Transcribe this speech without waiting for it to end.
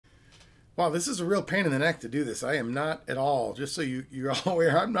Wow, this is a real pain in the neck to do this. I am not at all, just so you're all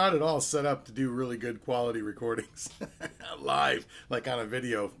aware, I'm not at all set up to do really good quality recordings live, like on a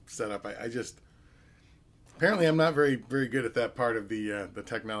video setup. I just, apparently I'm not very good at that part of the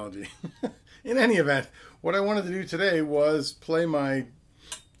technology. In any event, what I wanted to do today was play my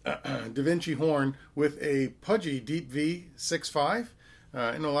DaVinci horn with a Puje DeepVee 6.5.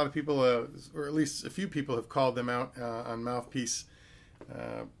 I know a lot of people, or at least a few people, have called them out on mouthpieces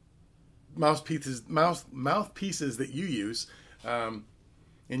that you use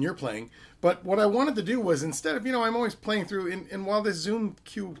in your playing. But what I wanted to do was, instead of, I'm always playing through, and while this Zoom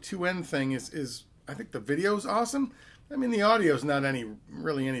Q2N thing is I think the video's awesome. I mean, the audio's not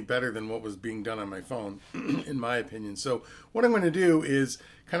really any better than what was being done on my phone, in my opinion. So what I'm going to do is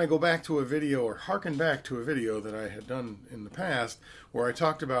kind of go back to a video, or harken back to a video that I had done in the past, where I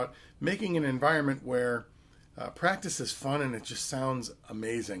talked about making an environment where practice is fun and it just sounds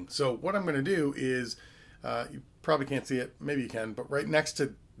amazing. So what I'm going to do is, you probably can't see it, maybe you can, but right next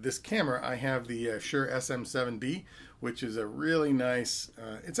to this camera I have the Shure SM7B, which is a really nice,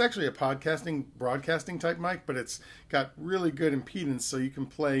 it's actually a broadcasting type mic, but it's got really good impedance, so you can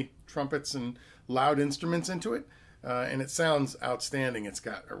play trumpets and loud instruments into it, and it sounds outstanding. It's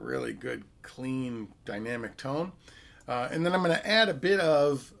got a really good, clean, dynamic tone. And then I'm going to add a bit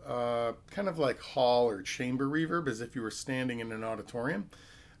of kind of like hall or chamber reverb, as if you were standing in an auditorium.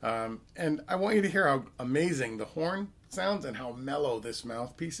 And I want you to hear how amazing the horn sounds and how mellow this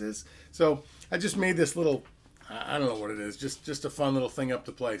mouthpiece is. So I just made this little, I don't know what it is, just a fun little thing up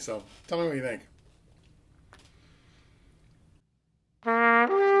to play. So tell me what you think.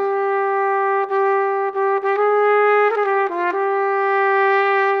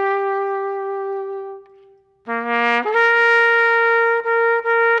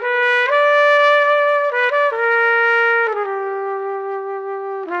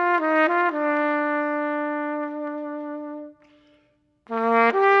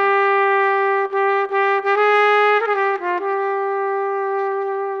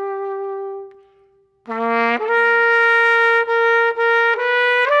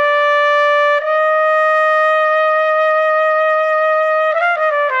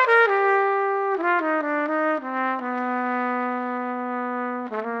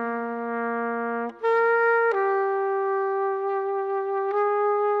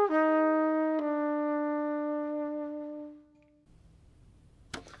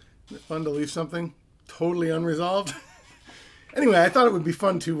 Fun to leave something totally unresolved. Anyway, I thought it would be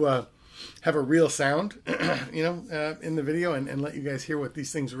fun to have a real sound, in the video, and let you guys hear what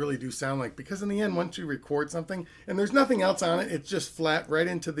these things really do sound like. Because in the end, once you record something and there's nothing else on it, it's just flat right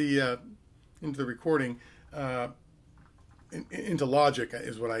into the recording, into Logic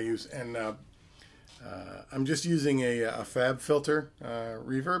is what I use, and I'm just using a FabFilter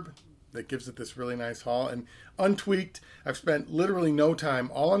reverb that gives it this really nice haul and untweaked. I've spent literally no time.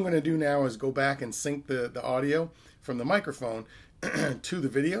 All I'm going to do now is go back and sync the audio from the microphone to the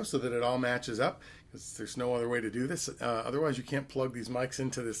video so that it all matches up, because there's no other way to do this. Otherwise you can't plug these mics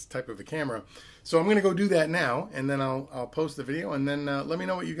into this type of a camera. So I'm going to go do that now, and then I'll post the video, and then let me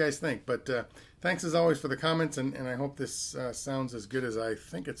know what you guys think. But thanks as always for the comments, and I hope this sounds as good as I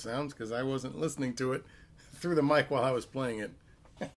think it sounds, because I wasn't listening to it through the mic while I was playing it.